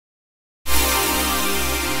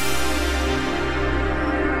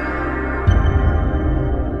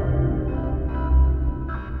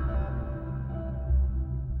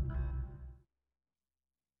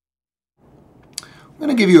I'm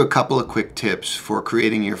going to give you a couple of quick tips for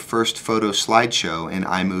creating your first photo slideshow in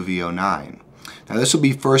iMovie 09. Now this will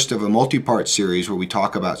be first of a multi-part series where we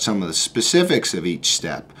talk about some of the specifics of each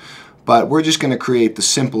step, but we're just going to create the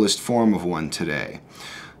simplest form of one today.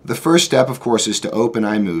 The first step, of course, is to open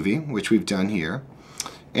iMovie, which we've done here,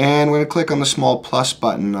 and we're going to click on the small plus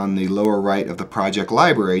button on the lower right of the project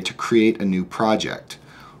library to create a new project.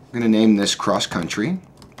 We're going to name this Cross Country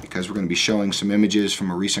because we're going to be showing some images from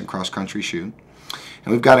a recent cross-country shoot.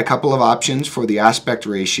 And we've got a couple of options for the aspect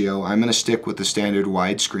ratio. I'm going to stick with the standard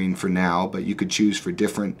widescreen for now, but you could choose for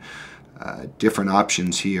different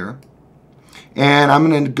options here. And I'm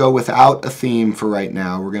going to go without a theme for right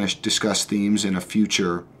now. We're going to discuss themes in a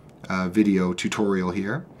future video tutorial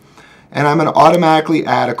here. And I'm going to automatically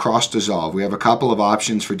add a cross dissolve. We have a couple of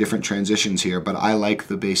options for different transitions here, but I like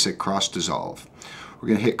the basic cross dissolve. We're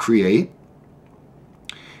going to hit create.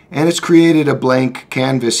 And it's created a blank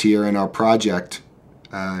canvas here in our project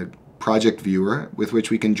viewer with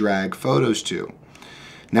which we can drag photos to.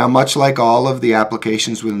 Now, much like all of the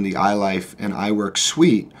applications within the iLife and iWork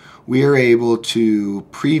suite, we are able to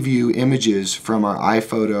preview images from our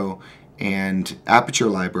iPhoto and Aperture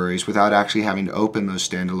libraries without actually having to open those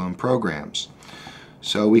standalone programs.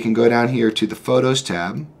 So we can go down here to the Photos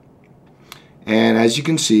tab, and as you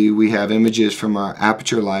can see, we have images from our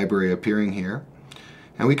Aperture library appearing here.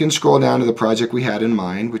 And we can scroll down to the project we had in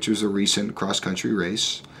mind, which was a recent cross-country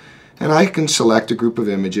race. And I can select a group of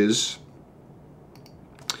images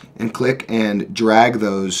and click and drag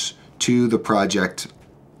those to the project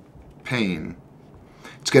pane.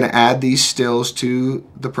 It's going to add these stills to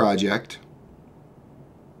the project.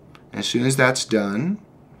 As soon as that's done,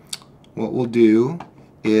 what we'll do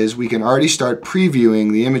is we can already start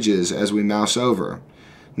previewing the images as we mouse over.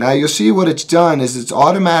 Now you'll see what it's done is it's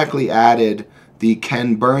automatically added the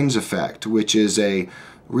Ken Burns effect, which is a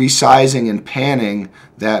resizing and panning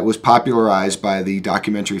that was popularized by the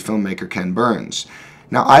documentary filmmaker Ken Burns.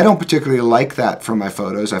 Now, I don't particularly like that for my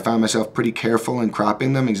photos. I found myself pretty careful in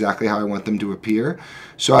cropping them exactly how I want them to appear.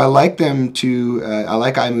 So I like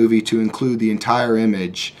iMovie to include the entire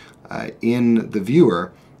image in the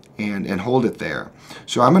viewer and hold it there.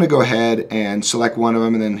 So I'm going to go ahead and select one of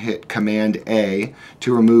them and then hit Command A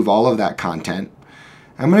to remove all of that content.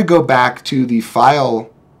 I'm going to go back to the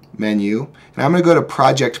File menu, and I'm going to go to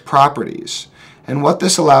Project Properties. And what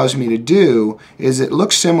this allows me to do is it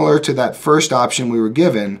looks similar to that first option we were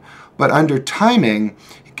given, but under Timing,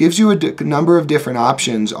 it gives you a number of different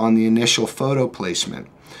options on the initial photo placement.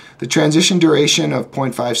 The transition duration of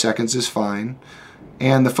 0.5 seconds is fine,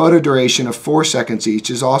 and the photo duration of 4 seconds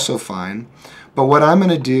each is also fine. But what I'm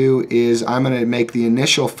going to do is I'm going to make the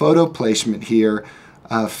initial photo placement here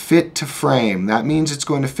fit to frame. That means it's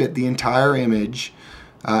going to fit the entire image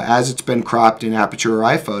as it's been cropped in Aperture or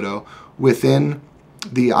iPhoto within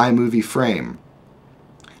the iMovie frame.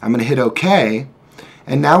 I'm going to hit OK,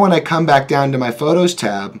 and now when I come back down to my Photos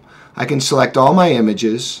tab, I can select all my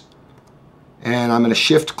images, and I'm going to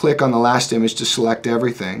shift click on the last image to select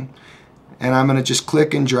everything, and I'm going to just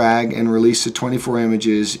click and drag and release the 24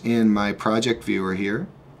 images in my project viewer here.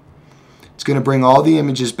 It's going to bring all the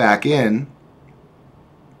images back in.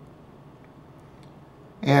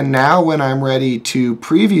 And now when I'm ready to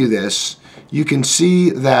preview this, you can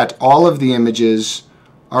see that all of the images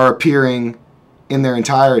are appearing in their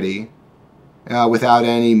entirety without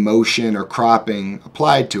any motion or cropping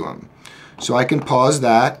applied to them. So I can pause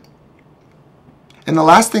that. And the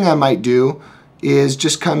last thing I might do is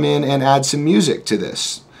just come in and add some music to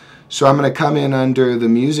this. So I'm going to come in under the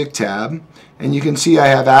Music tab, and you can see I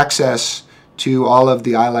have access to all of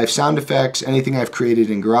the iLife sound effects, anything I've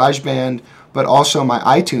created in GarageBand, but also my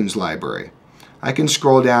iTunes library. I can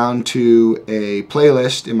scroll down to a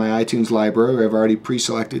playlist in my iTunes library where I've already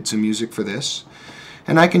pre-selected some music for this,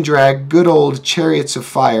 and I can drag good old Chariots of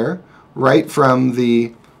Fire right from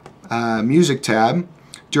the Music tab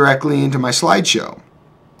directly into my slideshow.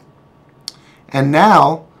 And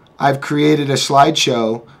now I've created a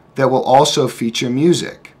slideshow that will also feature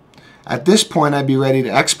music. At this point, I'd be ready to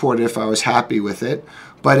export it if I was happy with it.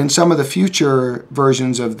 But in some of the future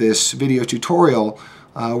versions of this video tutorial,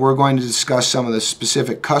 we're going to discuss some of the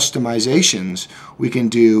specific customizations we can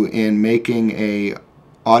do in making an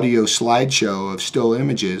audio slideshow of still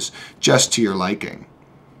images just to your liking.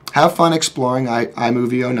 Have fun exploring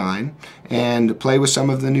iMovie 09 and play with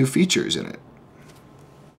some of the new features in it.